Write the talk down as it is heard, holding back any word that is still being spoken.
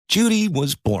Judy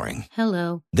was boring.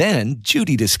 Hello. Then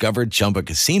Judy discovered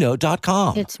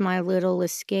ChumbaCasino.com. It's my little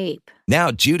escape. Now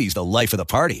Judy's the life of the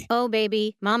party. Oh,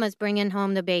 baby, mama's bringing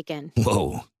home the bacon.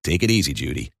 Whoa, take it easy,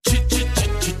 Judy.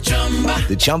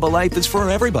 The Chumba life is for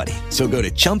everybody. So go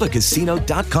to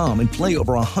ChumbaCasino.com and play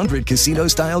over 100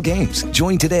 casino-style games.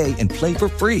 Join today and play for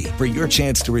free for your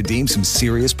chance to redeem some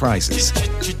serious prizes.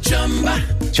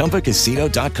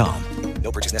 ChumbaCasino.com.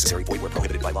 No purchase necessary. Void where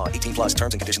prohibited by law. 18 plus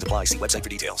terms and conditions apply. See website for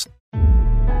details.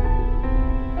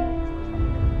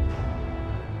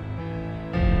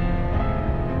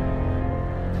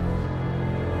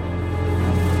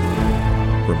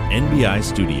 From NBI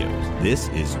Studios, this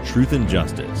is Truth and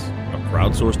Justice, a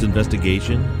crowdsourced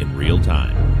investigation in real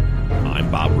time. I'm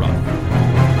Bob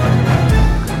Ruff.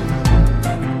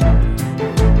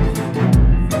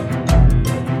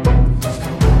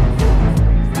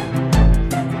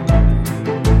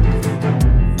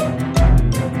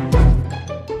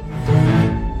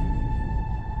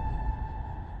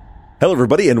 Hello,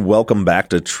 everybody, and welcome back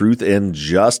to Truth and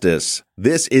Justice.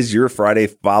 This is your Friday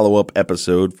follow-up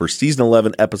episode for Season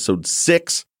 11, Episode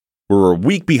 6. We're a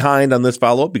week behind on this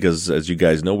follow-up because, as you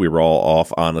guys know, we were all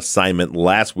off on assignment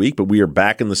last week, but we are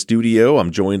back in the studio.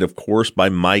 I'm joined, of course, by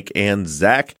Mike and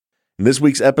Zach. And this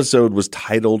week's episode was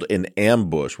titled An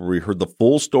Ambush, where we heard the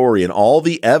full story and all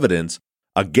the evidence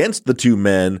against the two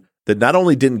men that not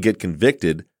only didn't get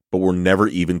convicted, but were never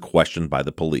even questioned by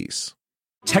the police.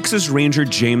 Texas Ranger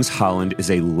James Holland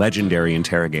is a legendary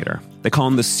interrogator. They call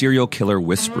him the serial killer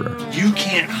whisperer. You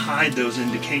can't hide those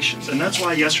indications, and that's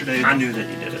why yesterday I knew that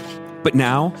he did it. But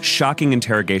now, shocking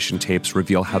interrogation tapes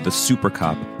reveal how the super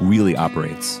cop really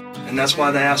operates. And that's why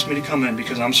they asked me to come in,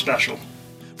 because I'm special.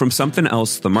 From Something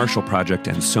Else, The Marshall Project,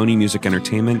 and Sony Music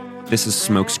Entertainment, this is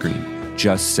Smokescreen.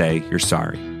 Just say you're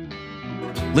sorry.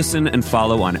 Listen and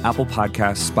follow on Apple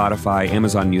Podcasts, Spotify,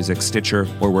 Amazon Music, Stitcher,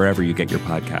 or wherever you get your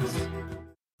podcasts.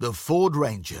 The Ford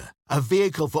Ranger, a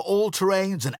vehicle for all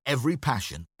terrains and every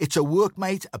passion. It's a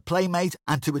workmate, a playmate,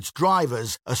 and to its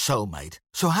drivers, a soulmate.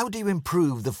 So how do you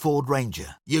improve the Ford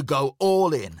Ranger? You go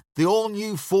all in. The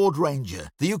all-new Ford Ranger,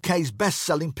 the UK's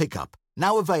best-selling pickup.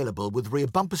 Now available with rear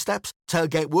bumper steps,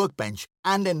 tailgate workbench,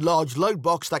 and enlarged load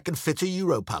box that can fit a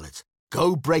Euro pallet.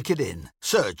 Go break it in.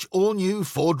 Search all-new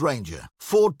Ford Ranger.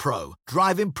 Ford Pro.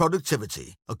 Driving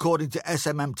productivity. According to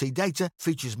SMMT data,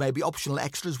 features may be optional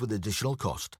extras with additional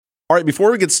cost. All right, before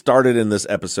we get started in this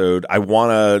episode, I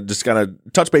want to just kind of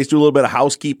touch base, do a little bit of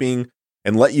housekeeping,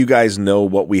 and let you guys know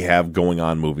what we have going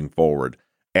on moving forward.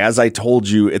 As I told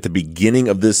you at the beginning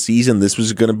of this season, this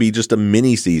was going to be just a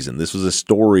mini season. This was a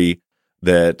story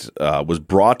that was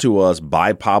brought to us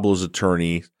by Pablo's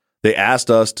attorney. They asked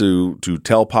us to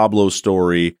tell Pablo's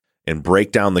story and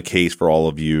break down the case for all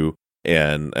of you.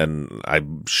 And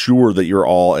I'm sure that you're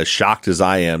all as shocked as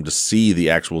I am to see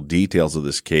the actual details of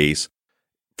this case.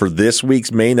 For this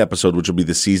week's main episode, which will be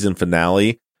the season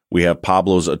finale, we have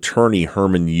Pablo's attorney,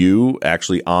 Herman Yu,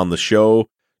 actually on the show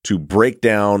to break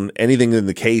down anything in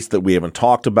the case that we haven't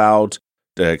talked about,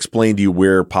 to explain to you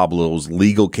where Pablo's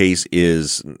legal case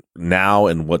is now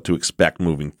and what to expect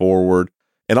moving forward.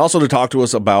 And also to talk to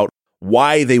us about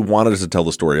why they wanted us to tell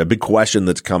the story. A big question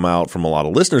that's come out from a lot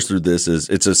of listeners through this is,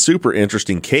 it's a super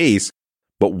interesting case,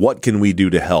 but what can we do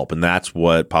to help? And that's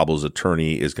what Pablo's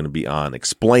attorney is going to be on,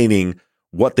 explaining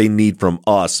what they need from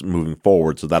us moving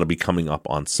forward. So that'll be coming up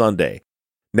on Sunday.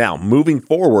 Now, moving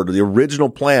forward, the original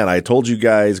plan, I told you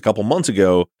guys a couple months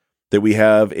ago that we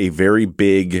have a very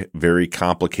big, very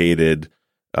complicated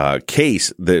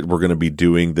case that we're going to be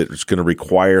doing that's going to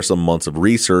require some months of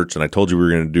research. And I told you we were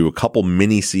going to do a couple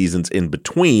mini seasons in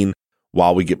between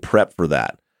while we get prepped for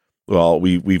that. Well,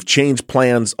 we've changed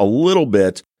plans a little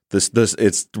bit.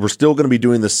 We're still going to be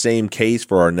doing the same case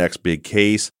for our next big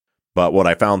case. But what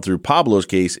I found through Pablo's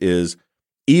case is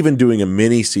even doing a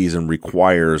mini season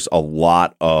requires a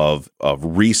lot of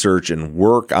research and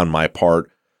work on my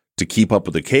part to keep up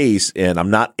with the case, and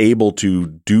I'm not able to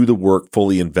do the work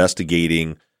fully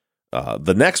investigating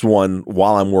the next one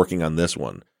while I'm working on this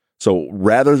one. So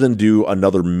rather than do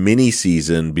another mini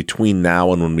season between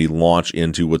now and when we launch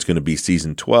into what's going to be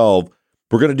season 12,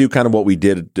 we're going to do kind of what we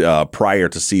did prior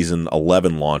to season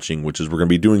 11 launching, which is we're going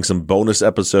to be doing some bonus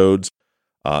episodes.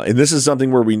 And this is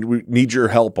something where we need your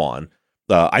help on.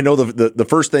 I know the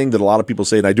first thing that a lot of people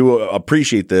say, and I do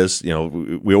appreciate this,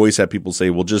 we always have people say,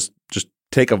 well, just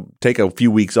take a few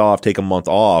weeks off, take a month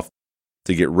off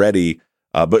to get ready.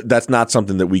 But that's not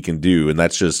something that we can do. And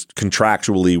that's just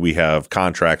contractually, we have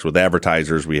contracts with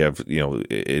advertisers. We have,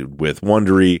 with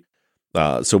Wondery.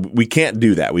 So we can't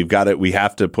do that. We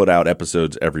have to put out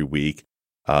episodes every week.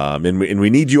 And we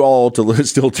need you all to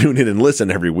still tune in and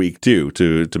listen every week too,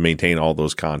 to maintain all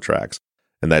those contracts.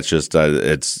 And that's just, I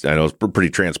know it's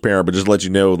pretty transparent, but just let you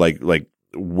know, like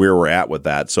where we're at with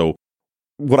that. So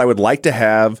what I would like to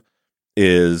have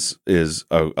is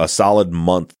a solid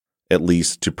month at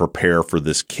least to prepare for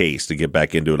this case, to get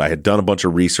back into it. I had done a bunch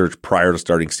of research prior to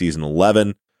starting season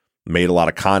 11, made a lot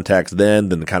of contacts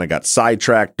then kind of got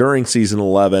sidetracked during season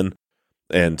 11.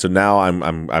 And so now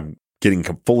I'm getting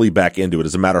fully back into it.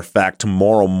 As a matter of fact,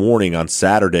 tomorrow morning on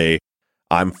Saturday,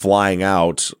 I'm flying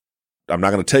out. I'm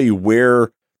not going to tell you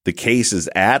where the case is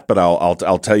at, but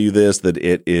I'll tell you this, that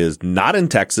it is not in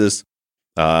Texas,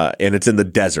 and it's in the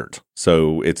desert.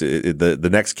 So the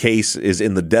next case is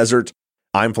in the desert.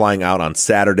 I'm flying out on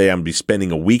Saturday. I'm going to be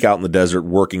spending a week out in the desert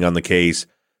working on the case.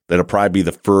 That'll probably be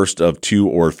the first of 2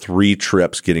 or 3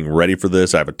 trips getting ready for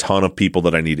this. I have a ton of people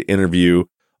that I need to interview,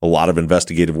 a lot of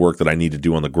investigative work that I need to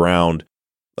do on the ground.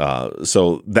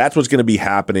 So that's what's going to be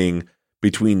happening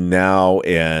between now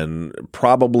and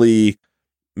probably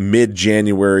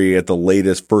mid-January at the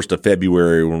latest, 1st of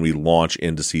February, when we launch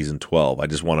into season 12. I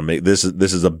just want to make this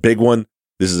is a big one.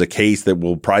 This is a case that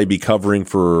we'll probably be covering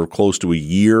for close to a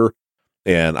year.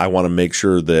 And I want to make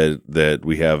sure that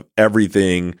we have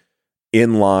everything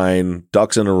in line,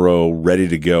 ducks in a row, ready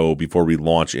to go before we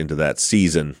launch into that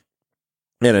season.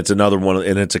 And it's another one,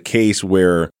 and it's a case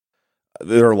where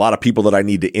there are a lot of people that I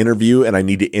need to interview, and I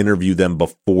need to interview them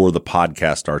before the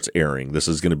podcast starts airing. This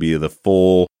is going to be the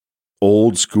full,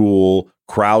 old school,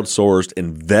 crowdsourced,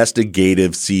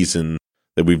 investigative season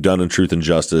that we've done in Truth and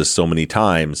Justice so many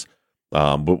times.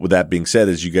 But with that being said,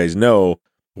 as you guys know,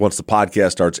 once the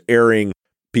podcast starts airing,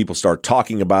 people start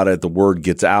talking about it, the word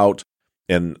gets out,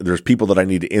 and there's people that I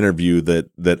need to interview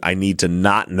that I need to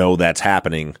not know that's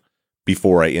happening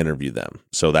before I interview them.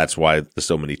 So that's why there's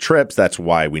so many trips. That's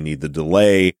why we need the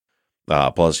delay.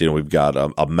 Plus, we've got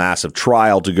a massive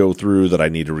trial to go through that I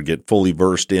need to get fully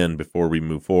versed in before we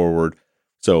move forward.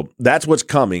 So that's what's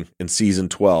coming in season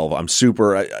 12.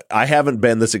 I haven't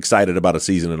been this excited about a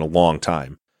season in a long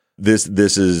time. This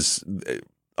is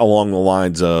along the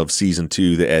lines of season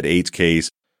 2, the Ed H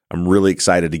case. I'm really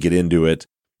excited to get into it.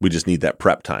 We just need that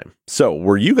prep time. So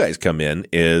where you guys come in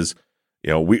is,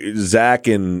 Zach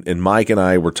and Mike and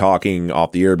I were talking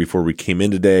off the air before we came in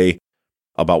today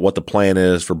about what the plan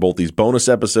is for both these bonus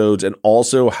episodes and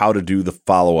also how to do the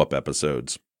follow-up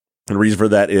episodes. And the reason for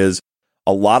that is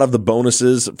a lot of the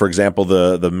bonuses, for example,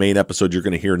 the main episode you're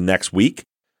going to hear next week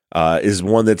is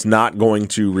one that's not going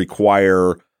to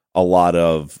require a lot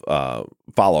of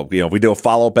follow-up. If we do a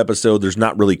follow-up episode, there's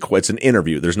not really, it's an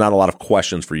interview. There's not a lot of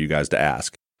questions for you guys to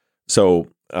ask. So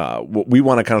we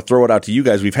want to kind of throw it out to you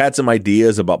guys. We've had some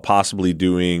ideas about possibly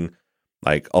doing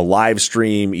like a live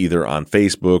stream either on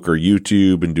Facebook or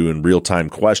YouTube and doing real-time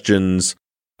questions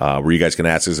where you guys can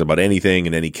ask us about anything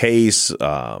in any case.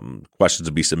 Questions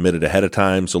will be submitted ahead of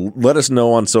time. So let us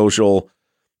know on social,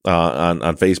 on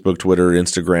Facebook, Twitter,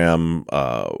 Instagram,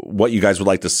 what you guys would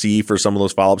like to see for some of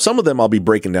those follow-ups. Some of them I'll be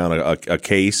breaking down a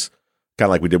case, kind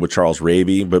of like we did with Charles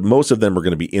Ravy, but most of them are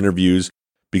going to be interviews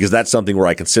because that's something where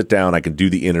I can sit down, I can do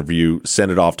the interview,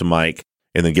 send it off to Mike,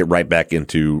 and then get right back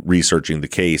into researching the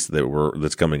case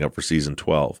that's coming up for season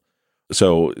 12.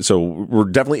 So we're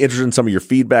definitely interested in some of your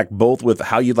feedback, both with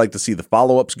how you'd like to see the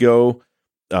follow-ups go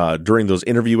during those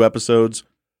interview episodes,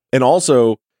 and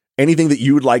also anything that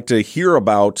you would like to hear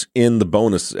about in the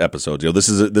bonus episodes. This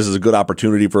is a good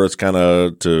opportunity for us kind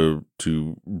of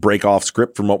to break off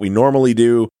script from what we normally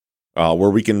do, where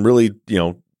we can really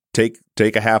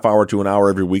take a half hour to an hour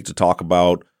every week to talk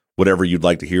about whatever you'd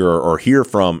like to hear or hear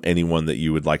from anyone that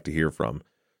you would like to hear from.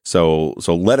 So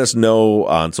let us know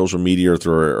on social media or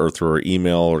through our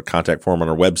email or contact form on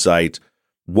our website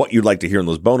what you'd like to hear in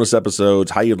those bonus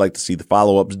episodes, how you'd like to see the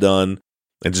follow-ups done,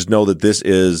 and just know that this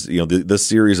is, this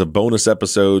series of bonus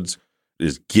episodes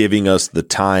is giving us the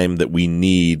time that we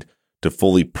need to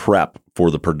fully prep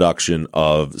for the production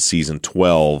of season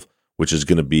 12, which is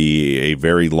going to be a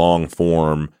very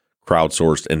long-form,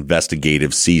 crowdsourced,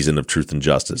 investigative season of Truth and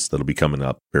Justice that'll be coming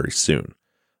up very soon.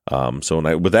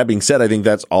 With that being said, I think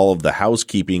that's all of the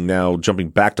housekeeping. Now, jumping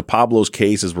back to Pablo's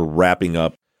case as we're wrapping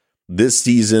up this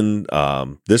season,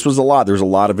 this was a lot. There's a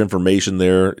lot of information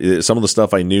there. Some of the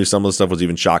stuff I knew, some of the stuff was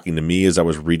even shocking to me as I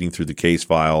was reading through the case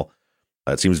file.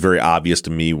 It seems very obvious to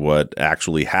me what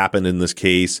actually happened in this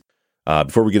case.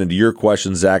 Before we get into your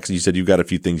questions, Zach, you said you got a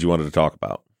few things you wanted to talk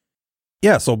about.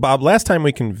 Yeah, so Bob, last time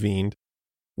we convened,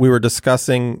 we were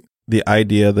discussing the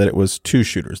idea that it was 2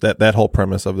 shooters, that whole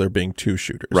premise of there being 2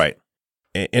 shooters. Right.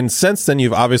 And since then,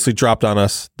 you've obviously dropped on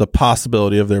us the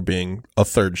possibility of there being a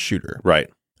 3rd shooter. Right.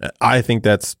 I think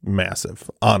that's massive.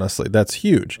 Honestly, that's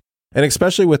huge. And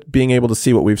especially with being able to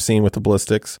see what we've seen with the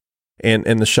ballistics and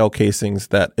the shell casings,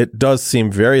 that it does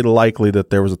seem very likely that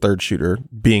there was a third shooter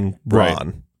being Ron.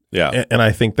 Right. Yeah. And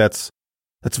I think that's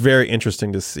very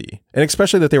interesting to see. And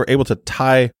especially that they were able to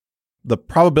tie the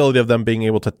probability of them being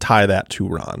able to tie that to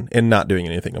Ron and not doing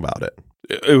anything about it.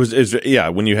 It was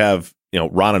when you have,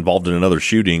 Ron involved in another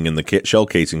shooting and the shell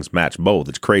casings match both.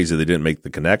 It's crazy they didn't make the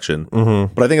connection.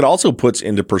 Mm-hmm. But I think it also puts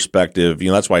into perspective,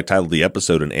 that's why I titled the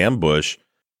episode An Ambush.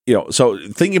 So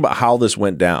thinking about how this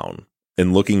went down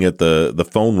and looking at the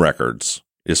phone records,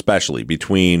 especially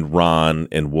between Ron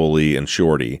and Wooly and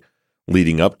Shorty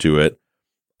leading up to it,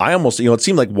 I almost, it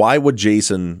seemed like, why would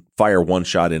Jason fire one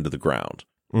shot into the ground?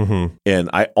 Mm-hmm. And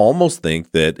I almost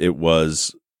think that it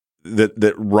was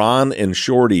that Ron and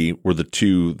Shorty were the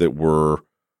two that were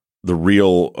the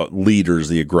real leaders,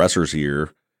 the aggressors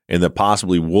here, and that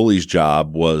possibly Wooly's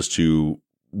job was to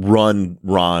run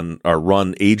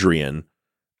Adrian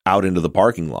out into the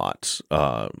parking lot.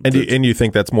 And you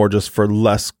think that's more just for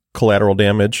less collateral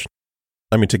damage?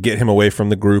 I mean, to get him away from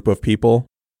the group of people?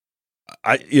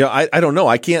 I don't know.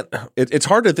 I can't. It's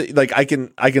hard to think. Like I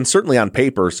can certainly on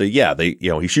paper say, yeah,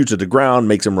 he shoots at the ground,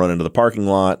 makes him run into the parking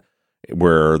lot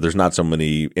where there's not so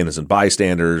many innocent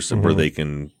bystanders where they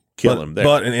can kill him there.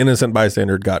 But an innocent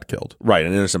bystander got killed. Right,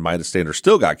 an innocent bystander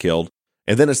still got killed.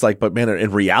 And then it's like, but man,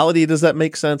 in reality, does that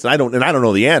make sense? And I don't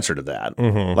know the answer to that.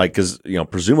 Mm-hmm. Like, because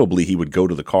presumably he would go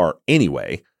to the car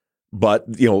anyway. But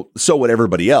so would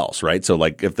everybody else, right? So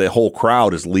like, if the whole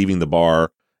crowd is leaving the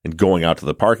bar and going out to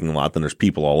the parking lot, then there's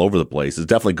people all over the place. It's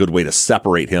definitely a good way to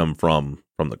separate him from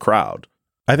the crowd.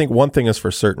 I think one thing is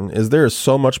for certain is there is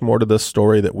so much more to this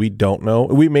story that we don't know.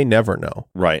 We may never know.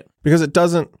 Right. Because it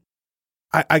doesn't,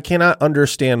 I cannot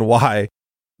understand why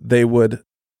they would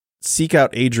seek out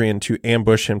Adrian to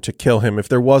ambush him, to kill him, if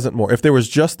there wasn't more. If there was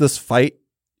just this fight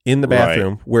in the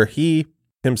bathroom where he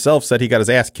himself said he got his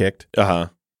ass kicked,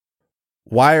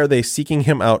 why are they seeking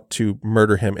him out to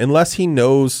murder him unless he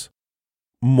knows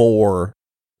more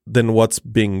than what's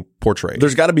being portrayed?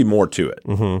 There's got to be more to it.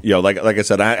 Mm-hmm. Like I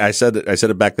said, I said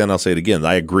it back then. I'll say it again.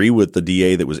 I agree with the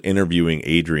DA that was interviewing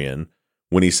Adrian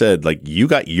when he said, like, you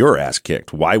got your ass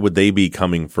kicked. Why would they be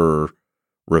coming for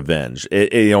revenge?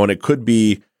 And it could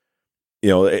be,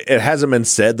 it hasn't been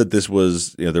said that this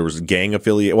was, there was gang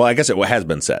affiliate. Well, I guess it has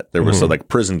been said. There was like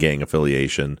prison gang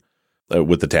affiliation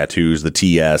with the tattoos, the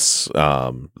TS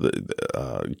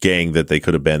gang that they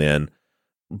could have been in.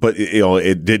 But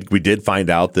we did find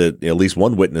out that at least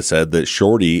one witness said that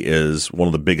Shorty is one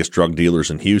of the biggest drug dealers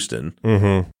in Houston.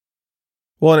 Mm-hmm.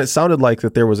 Well, and it sounded like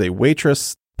that there was a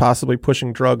waitress possibly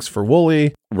pushing drugs for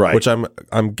Wooly, right? Which I'm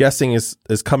guessing is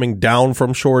coming down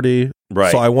from Shorty,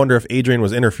 right? So I wonder if Adrian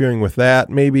was interfering with that.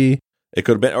 Maybe it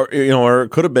could have been, or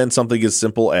it could have been something as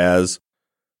simple as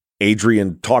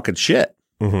Adrian talking shit.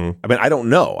 Mm-hmm. I mean, I don't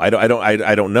know. I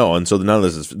don't know. And so none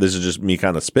of this is just me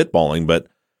kind of spitballing, but.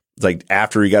 It's like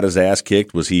after he got his ass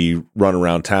kicked, was he run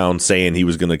around town saying he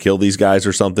was going to kill these guys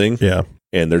or something? Yeah.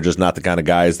 And they're just not the kind of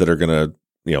guys that are going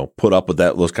to, put up with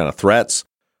those kind of threats.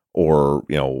 Or,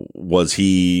 was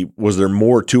there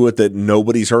more to it that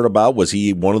nobody's heard about? Was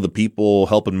he one of the people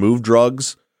helping move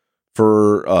drugs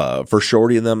for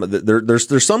Shorty and them?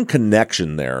 There's some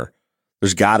connection there.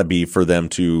 There's got to be for them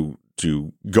to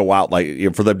go out,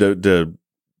 like for them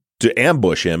to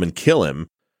ambush him and kill him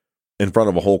in front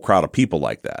of a whole crowd of people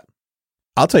like that.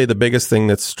 I'll tell you the biggest thing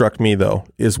that struck me, though,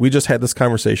 is we just had this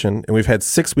conversation and we've had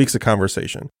 6 weeks of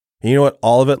conversation. And you know what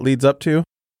all of it leads up to?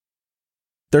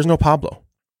 There's no Pablo.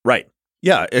 Right.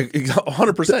 Yeah,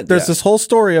 100%. There's this whole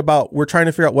story about we're trying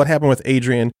to figure out what happened with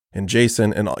Adrian and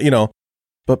Jason and,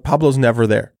 but Pablo's never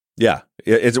there. Yeah.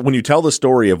 It's when you tell the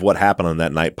story of what happened on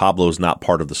that night, Pablo's not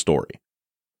part of the story,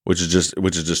 which is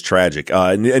just tragic.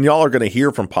 And y'all are going to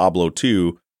hear from Pablo,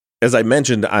 too. As I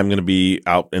mentioned, I'm going to be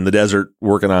out in the desert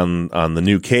working on the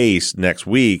new case next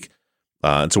week.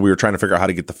 And so we were trying to figure out how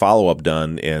to get the follow-up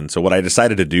done. And so what I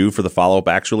decided to do for the follow-up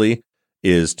actually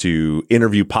is to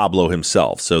interview Pablo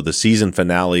himself. So the season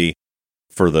finale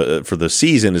for the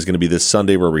season is going to be this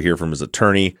Sunday where we hear from his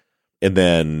attorney. And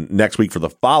then next week for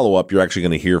the follow-up, you're actually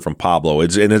going to hear from Pablo.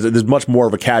 It's much more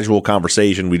of a casual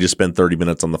conversation. We just spent 30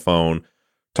 minutes on the phone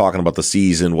talking about the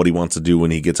season, what he wants to do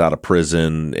when he gets out of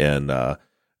prison, and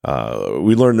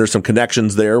we learned there's some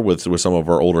connections there with some of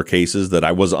our older cases that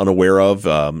I was unaware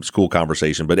of. School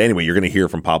conversation, but anyway, you're going to hear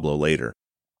from Pablo later.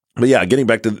 But yeah, getting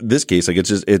back to this case, like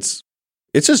it's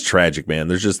just tragic, man.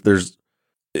 There's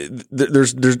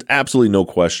absolutely no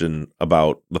question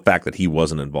about the fact that he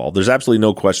wasn't involved. There's absolutely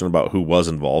no question about who was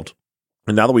involved.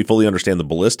 And now that we fully understand the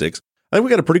ballistics, I think we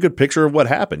got a pretty good picture of what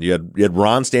happened. You had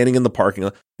Ron standing in the parking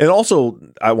lot. And also,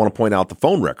 I want to point out the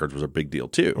phone records was a big deal,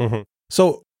 too. Mm-hmm.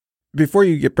 So before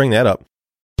you bring that up.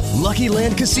 Lucky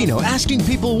Land Casino, asking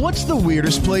people, what's the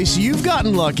weirdest place you've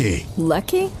gotten lucky?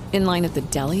 Lucky? In line at the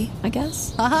deli, I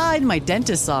guess? Aha, in my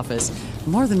dentist's office.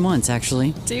 More than once,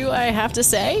 actually. Do I have to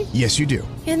say? Yes, you do.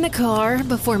 In the car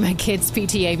before my kids'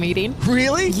 PTA meeting.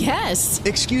 Really? Yes.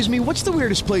 Excuse me, what's the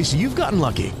weirdest place you've gotten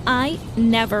lucky? I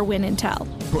never win and tell.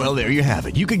 Well, there you have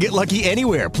it. You can get lucky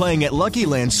anywhere, playing at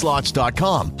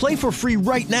LuckyLandSlots.com. Play for free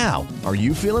right now. Are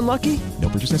you feeling lucky? No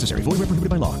purchase necessary. Void where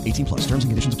prohibited by law. 18+. Terms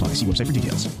and conditions apply. See website for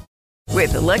details.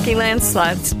 With the Lucky Land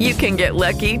Slots, you can get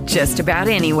lucky just about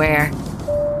anywhere.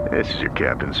 This is your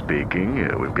captain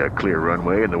speaking. We've got clear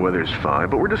runway and the weather's fine,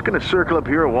 but we're just going to circle up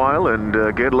here a while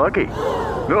and get lucky.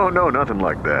 No, nothing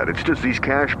like that. It's just these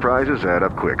cash prizes add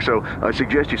up quick. So I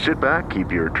suggest you sit back,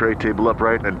 keep your tray table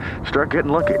upright, and start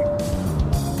getting lucky.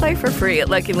 Play for free at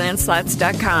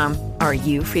LuckyLandSlots.com. Are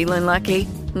you feeling lucky?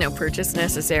 No purchase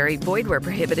necessary. Void where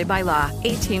prohibited by law.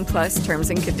 18+ terms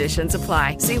and conditions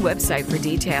apply. See website for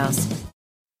details.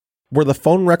 Were the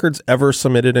phone records ever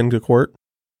submitted into court?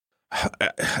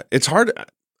 It's hard.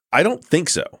 I don't think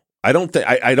so. I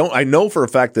know for a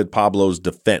fact that Pablo's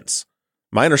defense.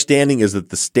 My understanding is that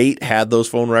the state had those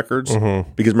phone records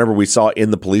because remember we saw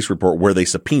in the police report where they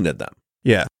subpoenaed them.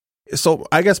 Yeah. So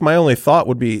I guess my only thought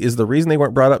would be, is the reason they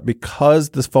weren't brought up because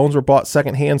the phones were bought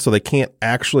secondhand, so they can't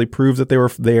actually prove that they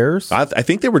were theirs? I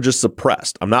think they were just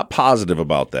suppressed. I'm not positive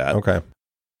about that. Okay.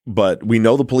 But we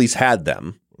know the police had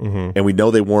them, and we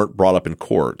know they weren't brought up in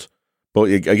court. But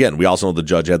again, we also know the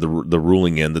judge had the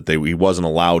ruling in that he wasn't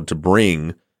allowed to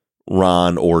bring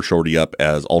Ron or Shorty up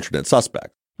as alternate suspect.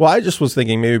 Well, I just was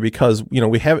thinking maybe because,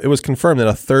 it was confirmed that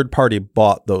a third party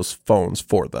bought those phones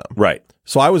for them. Right.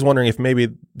 So I was wondering if maybe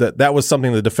that was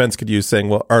something the defense could use, saying,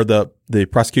 well, or the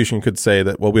prosecution could say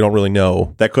that, well, we don't really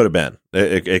know. That could have been.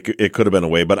 It could have been a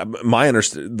way. But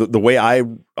the way I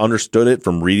understood it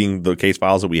from reading the case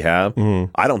files that we have,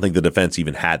 I don't think the defense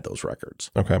even had those records.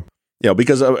 Okay.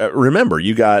 Because remember,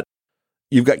 you've got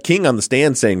King on the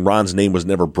stand saying Ron's name was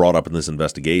never brought up in this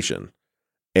investigation.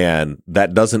 And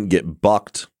that doesn't get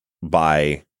bucked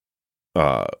by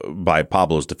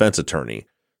Pablo's defense attorney.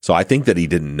 So I think that he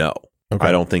didn't know. Okay.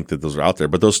 I don't think that those are out there.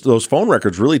 But those phone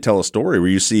records really tell a story where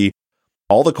you see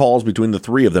all the calls between the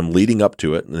three of them leading up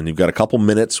to it. And then you've got a couple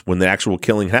minutes when the actual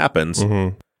killing happens.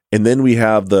 And then we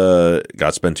have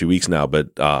it's been 2 weeks now,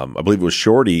 but I believe it was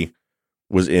Shorty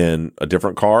was in a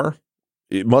different car.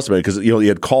 It must have been because, he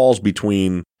had calls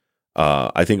between,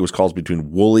 I think it was calls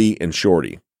between Wooly and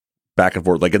Shorty back and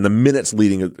forth, like in the minutes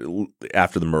leading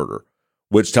after the murder,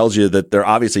 which tells you that they're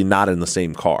obviously not in the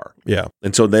same car. Yeah.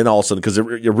 And so then all of a sudden, because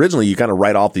originally you kind of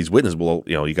write off these witnesses. Well,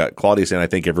 you got Claudia saying, I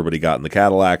think everybody got in the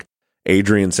Cadillac.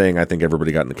 Adrian saying, I think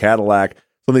everybody got in the Cadillac.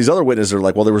 So these other witnesses are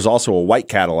like, well, there was also a white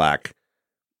Cadillac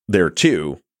there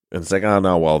too. And it's like, oh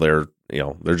no, well, they're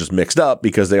just mixed up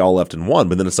because they all left in one.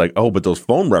 But then it's like, oh, but those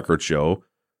phone records show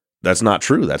that's not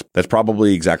true. That's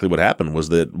probably exactly what happened, was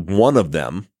that one of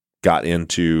them got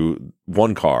into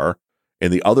one car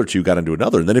and the other two got into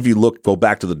another. And then if you go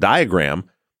back to the diagram,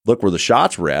 look where the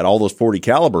shots were at. All those 40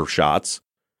 caliber shots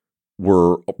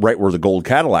were right where the gold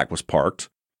Cadillac was parked.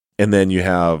 And then you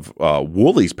have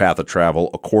Wooly's path of travel,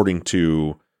 according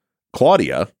to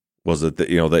Claudia, was that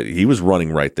that he was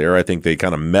running right there. I think they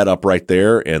kind of met up right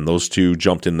there, and those two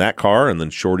jumped in that car, and then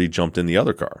Shorty jumped in the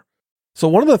other car. So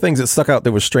one of the things that stuck out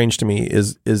that was strange to me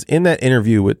is in that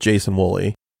interview with Jason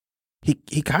Woolley,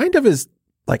 he kind of is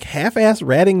like half-ass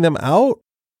ratting them out,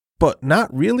 but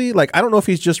not really. Like, I don't know if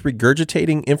he's just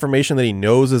regurgitating information that he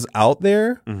knows is out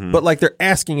there, but like they're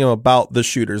asking him about the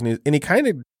shooters, and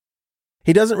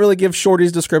he doesn't really give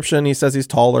Shorty's description. He says he's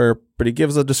taller, but he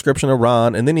gives a description of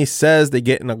Ron, and then he says they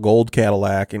get in a gold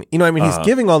Cadillac, and he's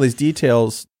giving all these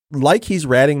details like he's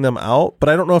ratting them out, but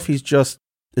I don't know if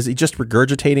is he just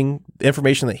regurgitating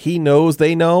information that he knows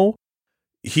they know?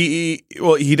 He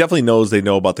definitely knows they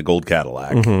know about the gold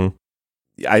Cadillac.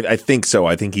 I think so.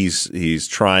 I think he's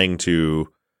trying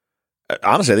to,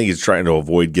 honestly, I think he's trying to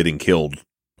avoid getting killed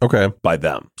by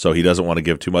them. So he doesn't want to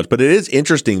give too much. But it is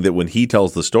interesting that when he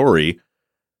tells the story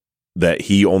that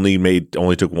he only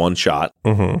took one shot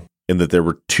and that there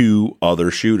were two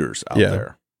other shooters out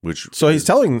there.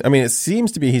 It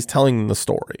seems to be he's telling the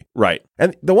story. Right.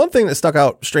 And the one thing that stuck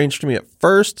out strange to me at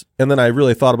first, and then I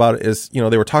really thought about it, is,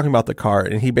 they were talking about the car,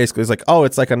 and he basically was like, oh,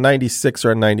 it's like a 96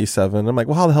 or a 97. I'm like,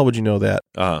 well, how the hell would you know that?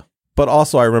 But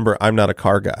also I remember I'm not a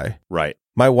car guy. Right.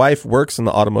 My wife works in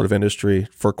the automotive industry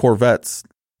for Corvettes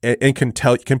and can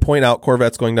point out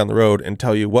Corvettes going down the road and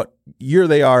tell you what year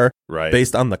they are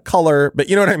based on the color. But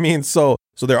you know what I mean? So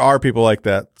So there are people like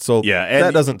that. So yeah,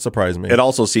 that doesn't surprise me. It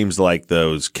also seems like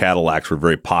those Cadillacs were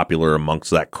very popular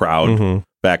amongst that crowd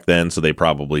back then, so they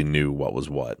probably knew what was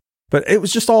what. But it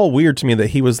was just all weird to me that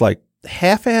he was like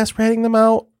half-ass ratting them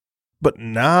out, but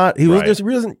not. He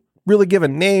wasn't really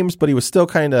giving names, but he was still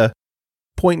kind of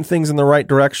pointing things in the right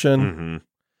direction.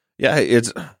 Yeah,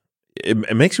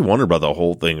 it makes you wonder about the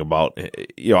whole thing about,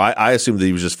 I assumed that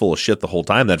he was just full of shit the whole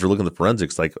time. That if you're looking at the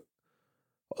forensics, like,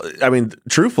 I mean,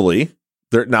 truthfully,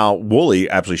 now Woolley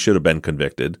actually should have been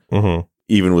convicted,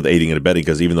 even with aiding and abetting,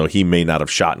 because even though he may not have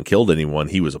shot and killed anyone,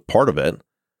 he was a part of it.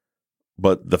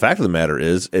 But the fact of the matter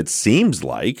is, it seems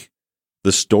like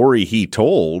the story he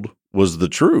told was the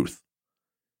truth.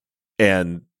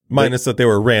 And minus that they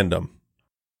were random.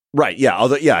 Right. Yeah.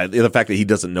 The fact that he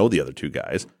doesn't know the other two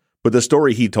guys. But the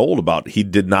story he told about, he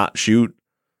did not shoot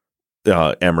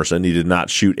Emerson. He did not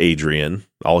shoot Adrian.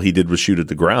 All he did was shoot at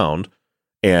the ground.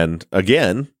 And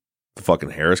again, the fucking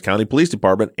Harris County Police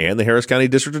Department and the Harris County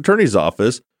District Attorney's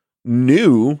Office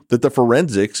knew that the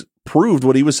forensics proved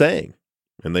what he was saying.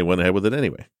 And they went ahead with it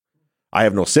anyway. I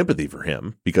have no sympathy for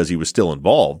him because he was still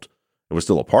involved. It was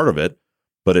still a part of it.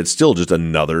 But it's still just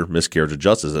another miscarriage of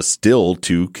justice. There's still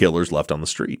two killers left on the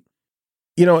street.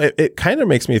 It kind of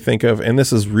makes me think of, and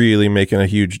this is really making a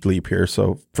huge leap here,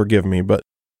 so forgive me, but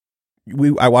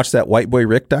I watched that White Boy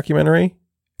Rick documentary,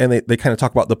 and they kind of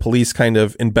talk about the police kind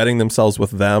of embedding themselves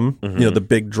with them, the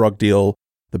big drug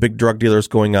dealers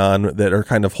going on that are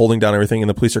kind of holding down everything, and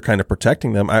the police are kind of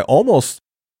protecting them. I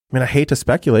hate to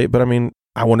speculate, but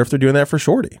I wonder if they're doing that for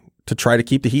Shorty, to try to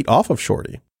keep the heat off of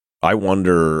Shorty. I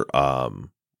wonder, I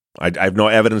have no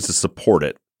evidence to support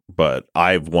it, but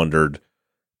I've wondered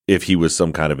if he was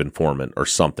some kind of informant or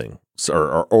something,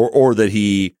 or that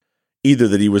he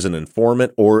was an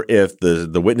informant, or if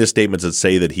the witness statements that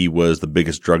say that he was the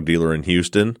biggest drug dealer in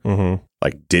Houston,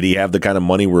 like, did he have the kind of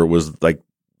money where it was like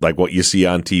what you see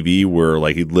on TV where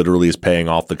like he literally is paying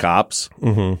off the cops?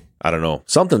 I don't know.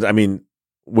 Something. I mean,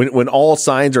 when all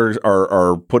signs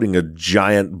are putting a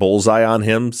giant bullseye on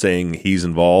him saying he's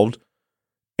involved,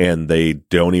 and they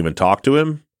don't even talk to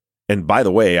him. And by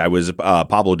the way,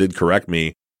 Pablo did correct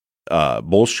me.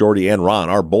 Both Shorty and Ron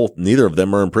neither of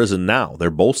them are in prison now. They're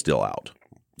both still out.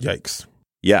 Yikes.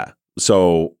 Yeah.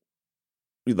 So,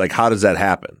 like, how does that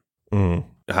happen?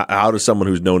 How does someone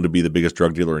who's known to be the biggest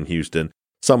drug dealer in Houston,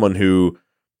 someone who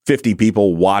 50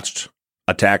 people watched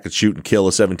attack and shoot and kill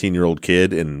a 17-year-old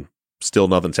kid and still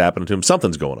nothing's happening to him?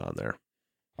 Something's going on there.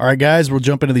 All right, guys, we'll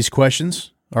jump into these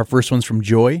questions. Our first one's from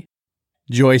Joy.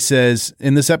 Joy says,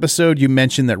 in this episode, you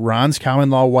mentioned that Ron's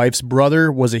common-law wife's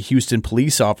brother was a Houston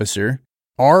police officer.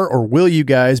 Are or will you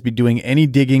guys be doing any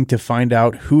digging to find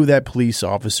out who that police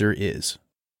officer is?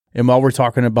 And while we're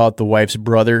talking about the wife's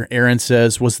brother, Aaron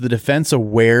says, was the defense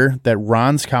aware that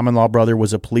Ron's common-law brother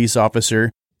was a police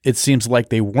officer? It seems like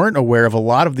they weren't aware of a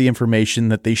lot of the information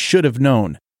that they should have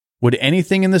known. Would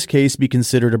anything in this case be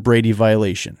considered a Brady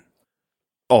violation?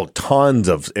 Oh, tons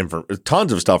of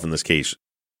stuff in this case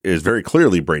is very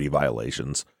clearly Brady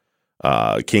violations.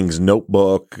 King's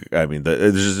notebook. I mean,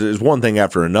 there's one thing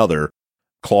after another.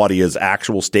 Claudia's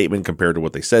actual statement compared to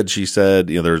what they said she said.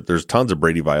 There's tons of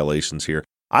Brady violations here.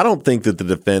 I don't think that the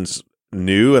defense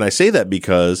knew, and I say that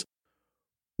because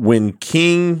when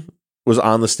King was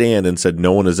on the stand and said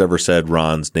no one has ever said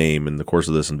Ron's name in the course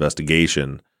of this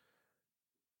investigation,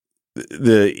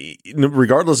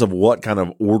 regardless of what kind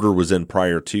of order was in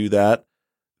prior to that,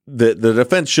 the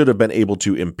defense should have been able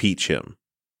to impeach him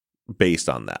based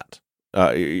on that,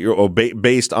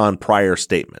 based on prior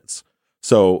statements.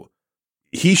 So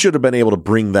he should have been able to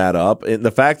bring that up, and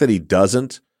the fact that he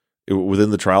doesn't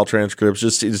within the trial transcripts,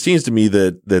 it seems to me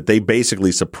that they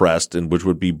basically suppressed, and which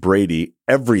would be Brady,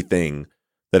 everything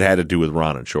that had to do with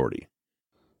Ron and Shorty.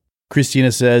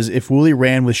 Christina says, if Woolley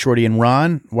ran with Shorty and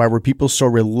Ron, why were people so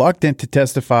reluctant to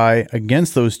testify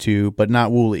against those two, but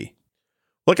not Woolley?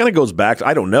 Well, it kind of goes back,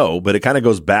 I don't know, but it kind of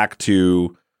goes back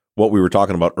to what we were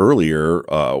talking about earlier,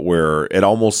 where it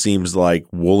almost seems like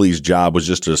Woolley's job was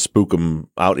just to spook him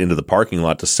out into the parking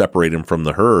lot to separate him from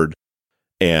the herd.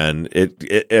 And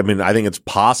I think it's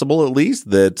possible at least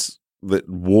that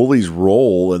Woolley's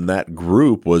role in that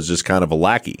group was just kind of a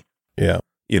lackey. Yeah.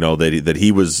 That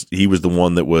he was the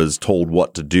one that was told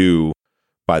what to do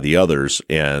by the others,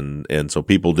 and so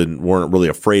people weren't really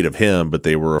afraid of him, but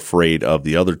they were afraid of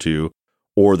the other two,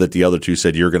 or that the other two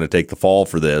said, you're going to take the fall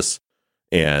for this.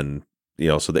 And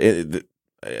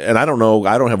and I don't know,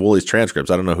 I don't have Woolley's transcripts.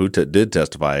 I don't know who did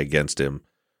testify against him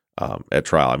at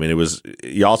trial. I mean,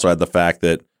 you also had the fact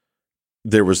that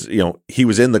there was, he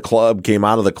was in the club, came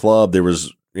out of the club. There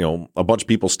was, a bunch of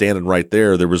people standing right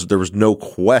there. There was no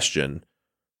question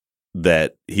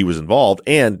that he was involved,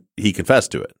 and he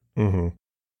confessed to it. Mm-hmm.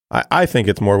 I think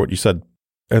it's more what you said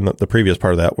in the previous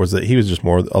part of that, was that he was just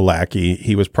more a lackey.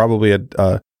 He was probably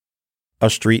a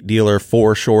street dealer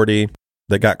for Shorty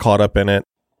that got caught up in it.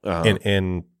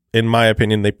 And in my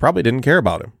opinion, they probably didn't care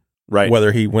about him, right?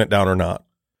 Whether he went down or not.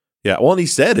 Yeah. Well, and he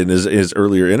said in his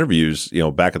earlier interviews,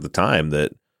 back at the time,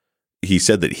 that he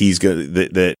said that he's going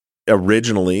that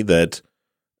originally that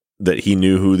he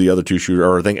knew who the other two shooters,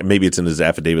 or I think maybe it's in his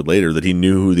affidavit later, that he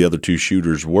knew who the other two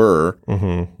shooters were,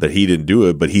 that he didn't do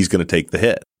it, but he's going to take the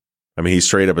hit. I mean, he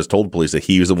straight up has told the police that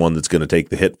he was the one that's going to take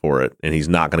the hit for it, and he's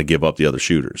not going to give up the other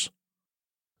shooters.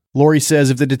 Lori says,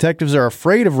 if the detectives are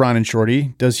afraid of Ron and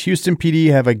Shorty, does Houston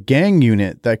PD have a gang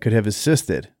unit that could have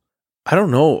assisted? I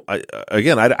don't know.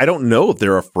 I don't know if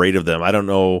they're afraid of them. I don't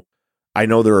know. I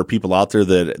know there are people out there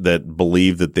that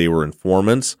believe that they were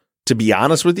informants. To be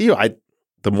honest with you,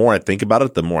 the more I think about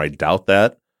it, the more I doubt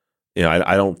that.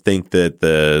 I don't think that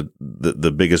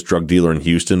the biggest drug dealer in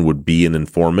Houston would be an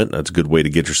informant. That's a good way to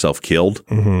get yourself killed.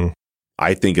 Mm-hmm.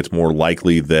 I think it's more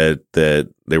likely that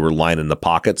they were lining the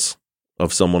pockets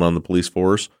of someone on the police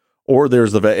force. Or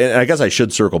there's and I guess I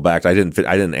should circle back. I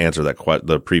didn't answer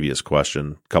the previous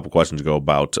question a couple questions ago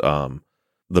about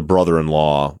the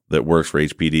brother-in-law that works for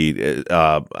HPD.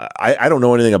 I don't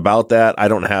know anything about that. I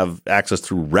don't have access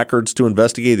through records to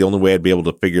investigate. The only way I'd be able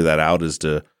to figure that out is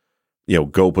to,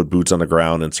 go put boots on the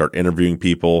ground and start interviewing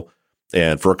people.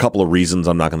 And for a couple of reasons,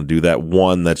 I'm not going to do that.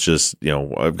 One, that's just,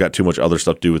 I've got too much other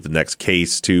stuff to do with the next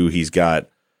case. Two, he's got,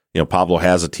 Pablo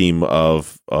has a team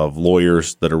of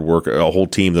lawyers that are a whole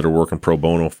team that are working pro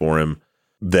bono for him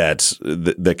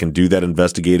that can do that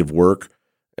investigative work.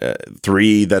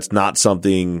 Three, that's not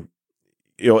something,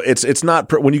 it's not,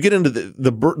 when you get into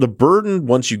the burden,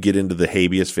 once you get into the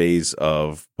habeas phase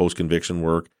of post-conviction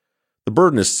work, the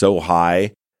burden is so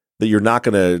high that you're not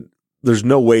going to, there's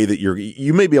no way that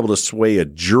you may be able to sway a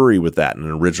jury with that in an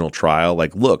original trial.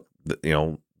 Like, look,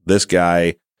 this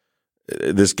guy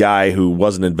who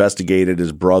wasn't investigated,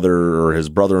 his brother or his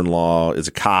brother-in-law is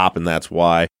a cop, and that's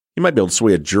why. You might be able to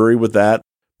sway a jury with that.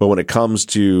 But when it comes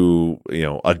to,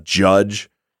 a judge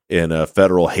in a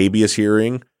federal habeas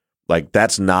hearing, like,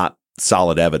 that's not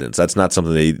solid evidence. That's not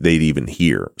something they'd even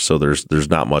hear. So there's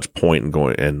not much point in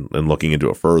going and looking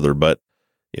into it further. But,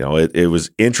 it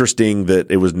was interesting that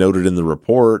it was noted in the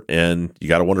report, and you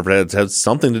got to wonder if it has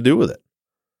something to do with it.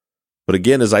 But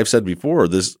again, as I've said before,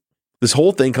 this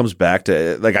whole thing comes back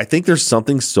to, like, I think there's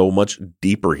something so much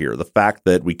deeper here. The fact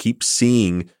that we keep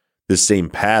seeing this same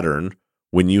pattern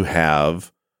when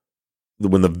the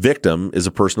victim is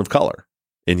a person of color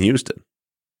in Houston,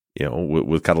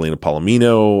 with Catalina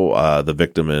Palomino, the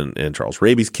victim in Charles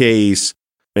Raby's case.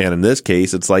 And in this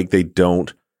case, it's like they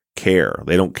don't care.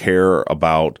 They don't care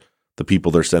about the people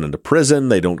they're sending to prison.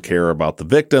 They don't care about the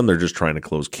victim. They're just trying to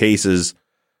close cases.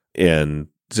 And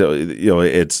so,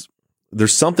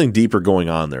 there's something deeper going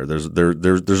on there.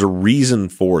 There's a reason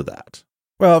for that.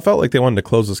 Well, it felt like they wanted to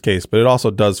close this case, but it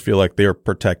also does feel like they're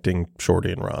protecting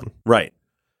Shorty and Ron. Right.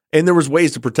 And there was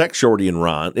ways to protect Shorty and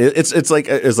Ron. It's like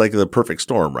the perfect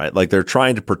storm, right? Like, they're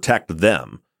trying to protect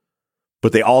them,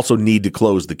 but they also need to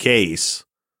close the case.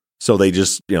 So they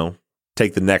just,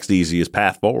 take the next easiest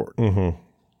path forward. Mm-hmm.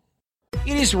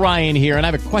 It is Ryan here, and I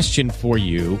have a question for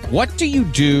you. What do you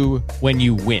do when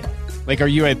you win? Like, are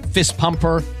you a fist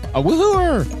pumper, a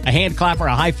woohooer, a hand clapper,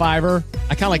 a high fiver?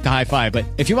 I kind of like the high five, but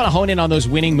if you want to hone in on those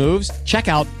winning moves, check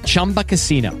out Chumba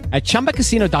Casino. At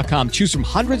ChumbaCasino.com, choose from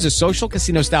hundreds of social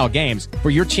casino style games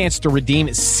for your chance to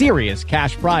redeem serious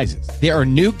cash prizes. There are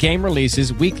new game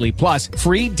releases weekly, plus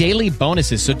free daily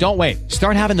bonuses. So don't wait.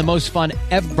 Start having the most fun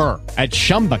ever at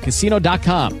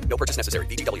ChumbaCasino.com. No purchase necessary.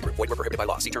 VGW. Void where prohibited by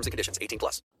law. See terms and conditions.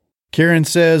 18+. Karen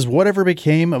says, whatever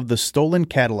became of the stolen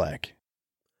Cadillac?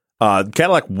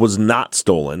 Cadillac was not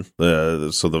stolen.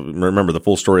 Remember, the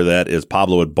full story of that is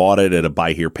Pablo had bought it at a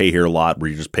buy here, pay here lot where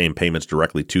you're just paying payments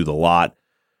directly to the lot.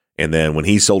 And then when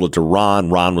he sold it to Ron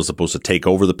was supposed to take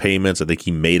over the payments. I think he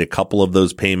made a couple of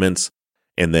those payments.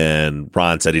 And then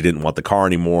Ron said he didn't want the car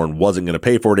anymore and wasn't going to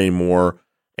pay for it anymore.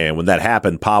 And when that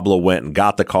happened, Pablo went and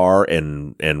got the car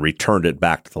and returned it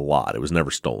back to the lot. It was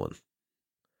never stolen.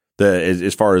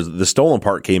 As far as the stolen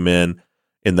part came in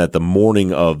that the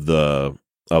morning of the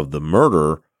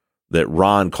murder, that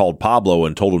Ron called Pablo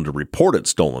and told him to report it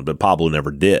stolen, but Pablo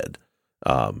never did.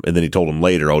 And then he told him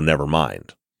later, oh, never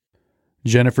mind.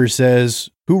 Jennifer says,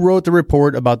 who wrote the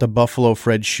report about the Buffalo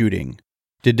Fred shooting?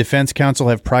 Did defense counsel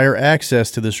have prior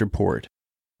access to this report?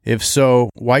 If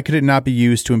so, why could it not be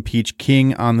used to impeach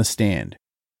King on the stand?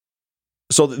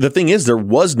 So the thing is, there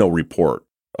was no report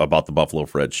about the Buffalo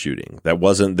Fred shooting. That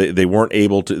wasn't, they weren't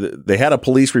able to, they had a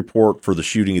police report for the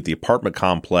shooting at the apartment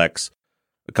complex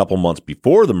a couple months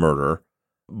before the murder,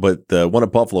 but the one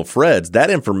at Buffalo Fred's,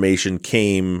 that information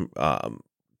came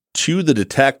to the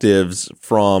detectives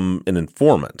from an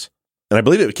informant. And I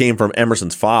believe it came from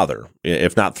Emerson's father,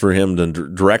 if not through him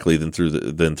directly, then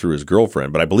through his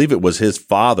girlfriend. But I believe it was his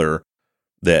father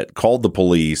that called the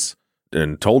police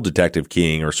and told Detective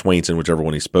King or Swainson, whichever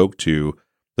one he spoke to,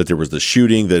 that there was the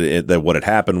shooting, that what had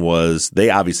happened was they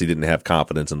obviously didn't have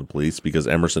confidence in the police because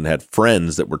Emerson had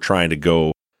friends that were trying to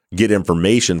go get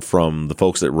information from the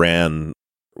folks that ran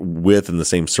with in the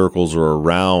same circles or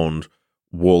around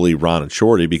Woolley, Ron, and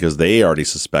Shorty because they already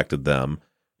suspected them.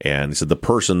 And he said the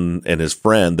person and his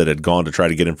friend that had gone to try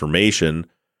to get information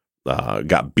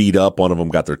got beat up. One of them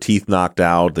got their teeth knocked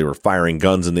out. They were firing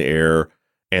guns in the air,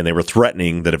 and they were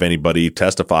threatening that if anybody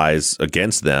testifies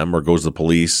against them or goes to the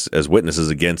police as witnesses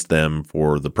against them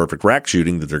for the Perfect Rack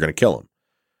shooting, that they're going to kill him.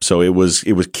 So it was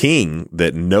King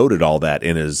that noted all that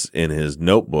in his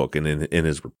notebook and in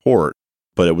his report,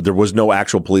 but there was no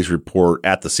actual police report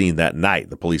at the scene that night.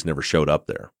 The police never showed up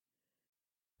there.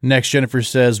 Next, Jennifer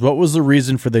says, what was the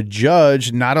reason for the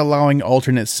judge not allowing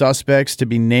alternate suspects to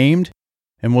be named?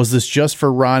 And was this just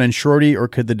for Ron and Shorty, or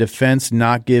could the defense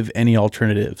not give any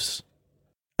alternatives?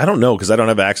 I don't know, because I don't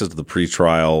have access to the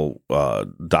pretrial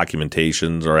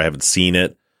documentations, or I haven't seen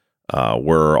it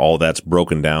where all that's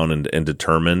broken down and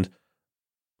determined.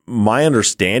 My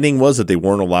understanding was that they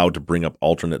weren't allowed to bring up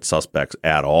alternate suspects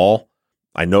at all.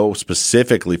 I know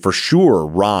specifically, for sure,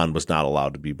 Ron was not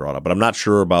allowed to be brought up, but I'm not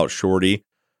sure about Shorty.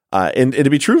 And to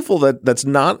be truthful, that's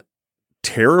not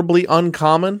terribly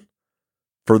uncommon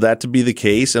for that to be the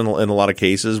case in a lot of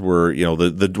cases where, you know,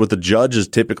 what the judge is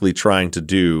typically trying to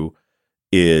do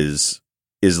is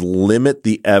limit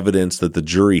the evidence that the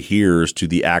jury hears to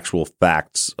the actual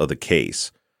facts of the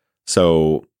case.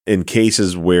 So in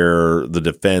cases where the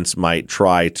defense might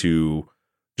try to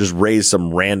just raise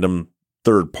some random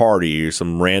third party or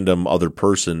some random other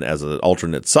person as an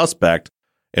alternate suspect,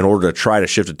 in order to try to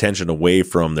shift attention away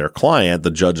from their client,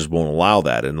 the judges won't allow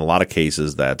that. In a lot of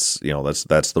cases, that's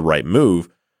the right move,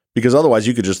 because otherwise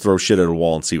you could just throw shit at a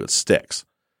wall and see what sticks.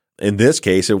 In this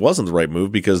case, it wasn't the right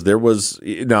move because there was.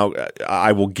 Now,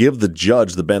 I will give the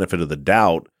judge the benefit of the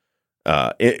doubt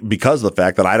because of the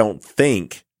fact that I don't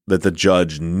think that the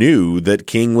judge knew that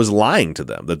King was lying to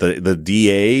them, that the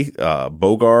DA,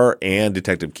 Bogar, and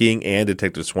Detective King and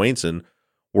Detective Swainson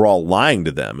were all lying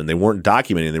to them, and they weren't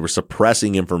documenting. They were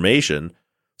suppressing information.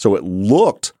 So it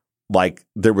looked like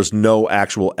there was no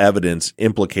actual evidence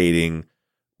implicating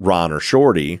Ron or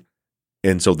Shorty.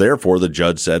 And so therefore the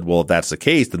judge said, well, if that's the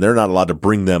case, then they're not allowed to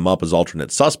bring them up as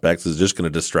alternate suspects. It's just going to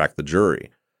distract the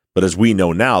jury. But as we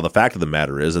know now, the fact of the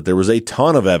matter is that there was a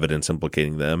ton of evidence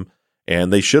implicating them,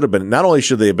 and they should have been, not only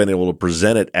should they have been able to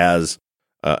present it as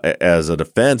a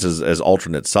defense as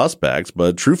alternate suspects,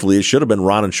 but truthfully, it should have been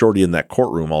Ron and Shorty in that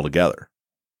courtroom altogether.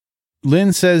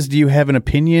 Lynn says, do you have an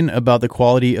opinion about the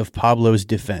quality of Pablo's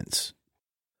defense?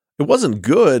 It wasn't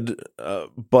good,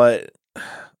 but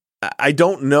I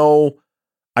don't know.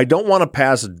 I don't want to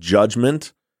pass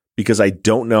judgment because I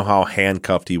don't know how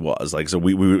handcuffed he was. Like, so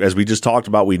we as we just talked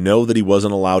about, we know that he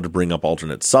wasn't allowed to bring up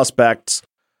alternate suspects.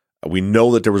 We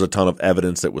know that there was a ton of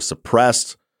evidence that was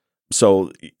suppressed.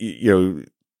 So, you know,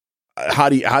 how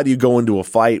do you go into a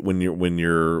fight when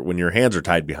your hands are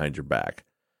tied behind your back?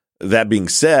 That being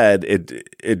said,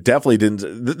 it definitely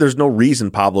didn't. There's no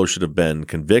reason Pablo should have been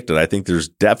convicted. I think there's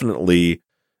definitely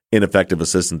ineffective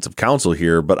assistance of counsel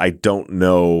here, but I don't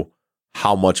know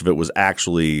how much of it was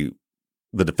actually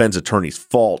the defense attorney's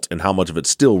fault and how much of it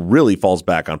still really falls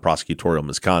back on prosecutorial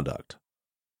misconduct.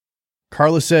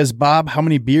 Carla says, Bob, how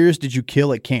many beers did you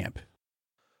kill at camp?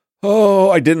 Oh,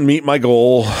 I didn't meet my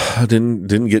goal. I didn't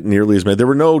get nearly as many. There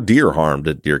were no deer harmed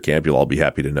at deer camp. You'll all be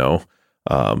happy to know.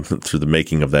 Through the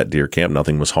making of that deer camp,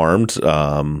 nothing was harmed.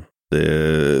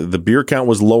 The beer count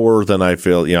was lower than I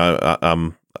feel. You know,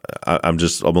 I'm a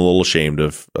little ashamed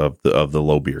of the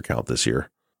low beer count this year.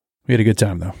 We had a good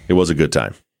time though. It was a good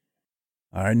time.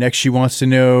 All right. Next, she wants to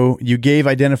know, you gave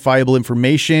identifiable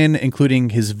information, including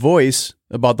his voice,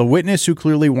 about the witness who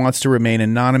clearly wants to remain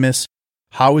anonymous.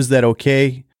 How is that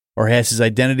okay? Or has his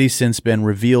identity since been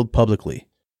revealed publicly?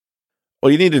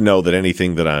 Well, you need to know that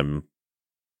anything that I'm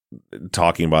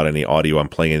talking about, any audio I'm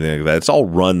playing, anything like that, it's all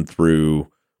run through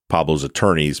Pablo's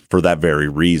attorneys for that very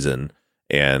reason.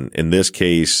 And in this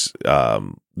case,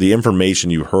 the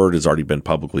information you heard has already been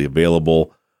publicly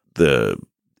available. The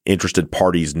interested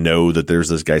parties know that there's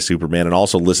this guy Superman, and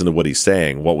also listen to what he's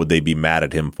saying. What would they be mad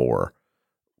at him for?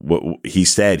 What he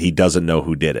said, he doesn't know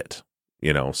who did it.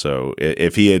 You know, so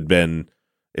if he had been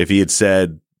If he had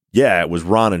said, yeah, it was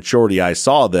Ron and Shorty, I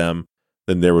saw them,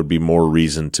 then there would be more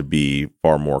reason to be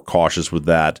far more cautious with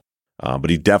that. But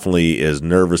he definitely is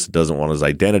nervous, doesn't want his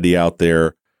identity out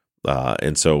there.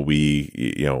 And so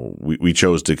we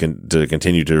chose to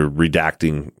continue to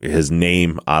redacting his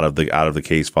name out of the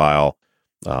case file.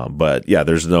 But yeah,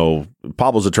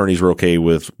 Pablo's attorneys were okay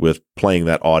with playing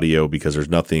that audio because there's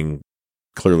nothing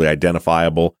clearly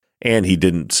identifiable, and he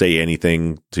didn't say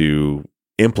anything to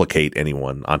implicate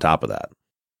anyone on top of that.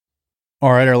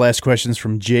 All right, our last question is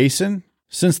from Jason.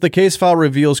 Since the case file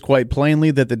reveals quite plainly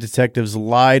that the detectives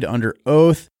lied under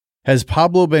oath, has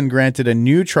Pablo been granted a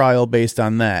new trial based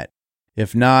on that?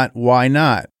 If not, why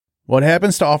not? What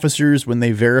happens to officers when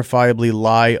they verifiably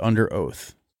lie under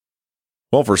oath?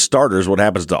 Well, for starters, what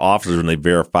happens to officers when they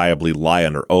verifiably lie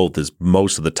under oath is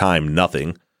most of the time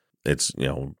nothing. It's,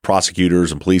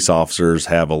 prosecutors and police officers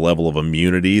have a level of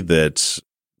immunity that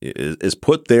is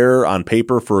put there on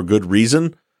paper for a good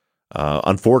reason.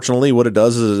 Unfortunately, what it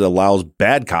does is it allows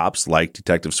bad cops like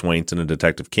Detective Swainson and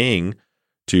Detective King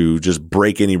to just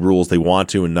break any rules they want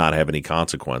to and not have any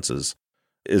consequences.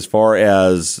 As far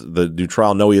as the new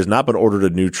trial, no, he has not been ordered a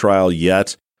new trial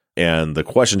yet. And the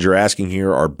questions you're asking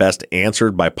here are best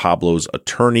answered by Pablo's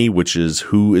attorney, which is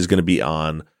who is going to be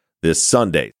on this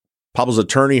Sunday. Pablo's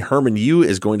attorney, Herman Yu,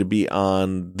 is going to be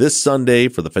on this Sunday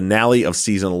for the finale of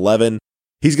season 11.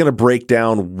 He's going to break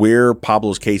down where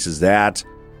Pablo's case is at,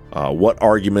 what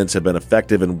arguments have been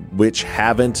effective and which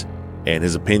haven't, and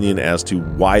his opinion as to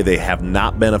why they have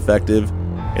not been effective.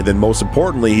 And then most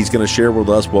importantly, he's going to share with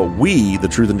us what we, the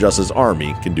Truth and Justice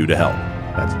Army, can do to help.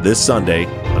 That's this Sunday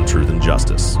on Truth and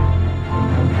Justice.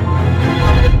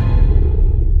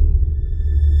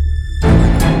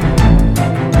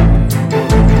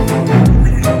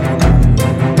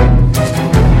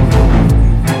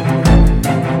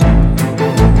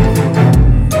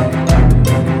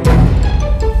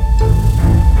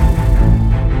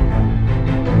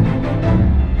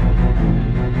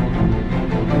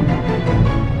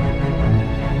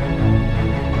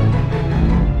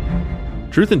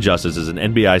 Truth and Justice is an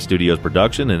NBI Studios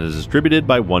production and is distributed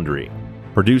by Wondery.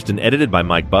 Produced and edited by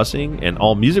Mike Bussing, and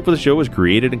all music for the show was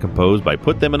created and composed by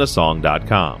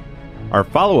PutThemInASong.com. Our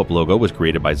follow-up logo was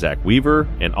created by Zach Weaver,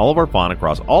 and all of our font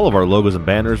across all of our logos and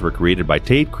banners were created by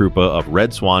Tate Krupa of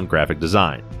Red Swan Graphic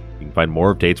Design. You can find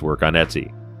more of Tate's work on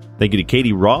Etsy. Thank you to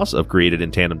Katie Ross of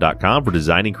CreatedInTandem.com for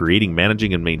designing, creating,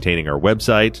 managing, and maintaining our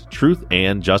website, Truth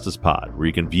and Justice Pod, where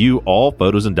you can view all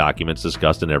photos and documents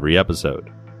discussed in every episode.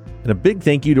 And a big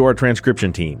thank you to our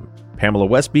transcription team: Pamela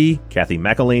Westby, Kathy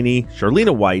McElhaney, Charlena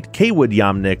White, Kaywood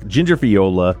Yomnick, Ginger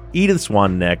Fiola, Edith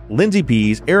Swanneck, Lindsay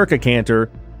Pease, Erica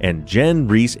Cantor, and Jen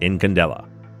Reese Incandela.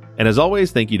 And as always,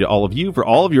 thank you to all of you for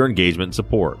all of your engagement and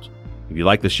support. If you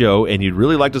like the show and you'd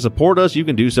really like to support us, you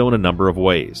can do so in a number of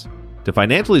ways. To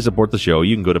financially support the show,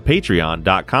 you can go to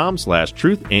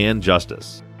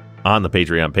patreon.com/truthandjustice. On the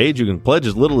Patreon page, you can pledge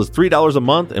as little as $3 a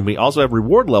month, and we also have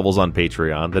reward levels on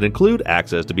Patreon that include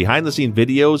access to behind-the-scene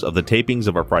videos of the tapings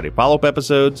of our Friday follow-up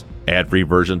episodes, ad-free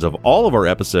versions of all of our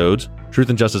episodes, Truth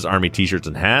and Justice Army t-shirts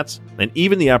and hats, and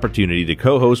even the opportunity to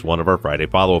co-host one of our Friday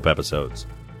follow-up episodes.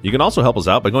 You can also help us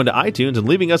out by going to iTunes and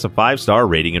leaving us a 5-star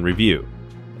rating and review.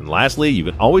 And lastly, you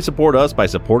can always support us by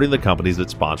supporting the companies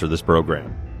that sponsor this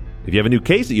program. If you have a new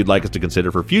case that you'd like us to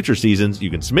consider for future seasons, you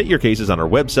can submit your cases on our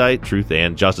website, Truth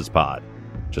and Justice Pod.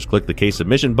 Just click the case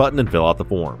submission button and fill out the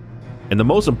form. And the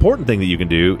most important thing that you can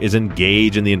do is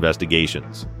engage in the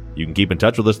investigations. You can keep in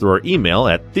touch with us through our email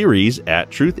at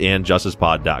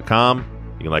theories@truthandjusticepod.com.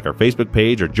 You can like our Facebook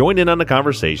page or join in on the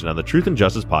conversation on the Truth and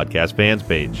Justice Podcast fans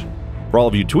page. For all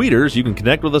of you tweeters, you can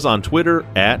connect with us on Twitter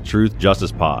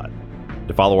 @TruthJusticePod.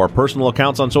 To follow our personal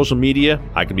accounts on social media,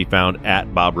 I can be found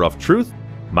 @BobRuffTruth.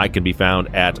 Mike can be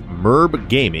found @Murb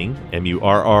Gaming,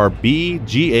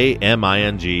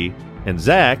 MURRBGAMING, and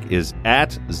Zach is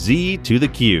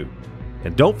 @Z2TheQ.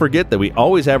 And don't forget that we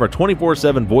always have our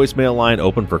 24/7 voicemail line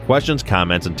open for questions,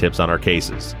 comments, and tips on our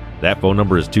cases. That phone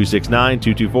number is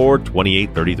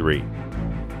 269-224-2833.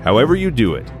 However you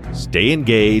do it, stay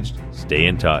engaged, stay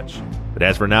in touch. But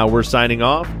as for now, we're signing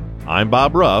off. I'm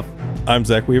Bob Ruff. I'm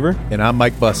Zach Weaver. And I'm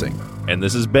Mike Bussing. And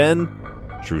this has been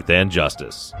Truth and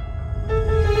Justice.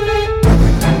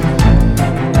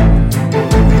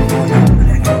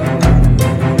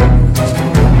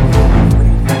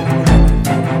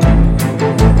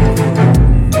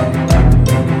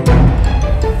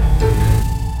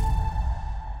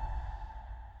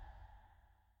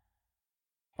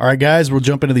 All right, guys, we'll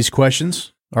jump into these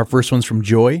questions. Our first one's from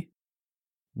Joy.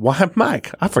 Why,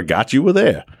 Mike? I forgot you were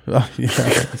there. Oh, yeah,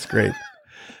 that's great.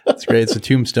 That's great. It's a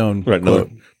Tombstone right, quote.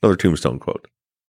 Another Tombstone quote.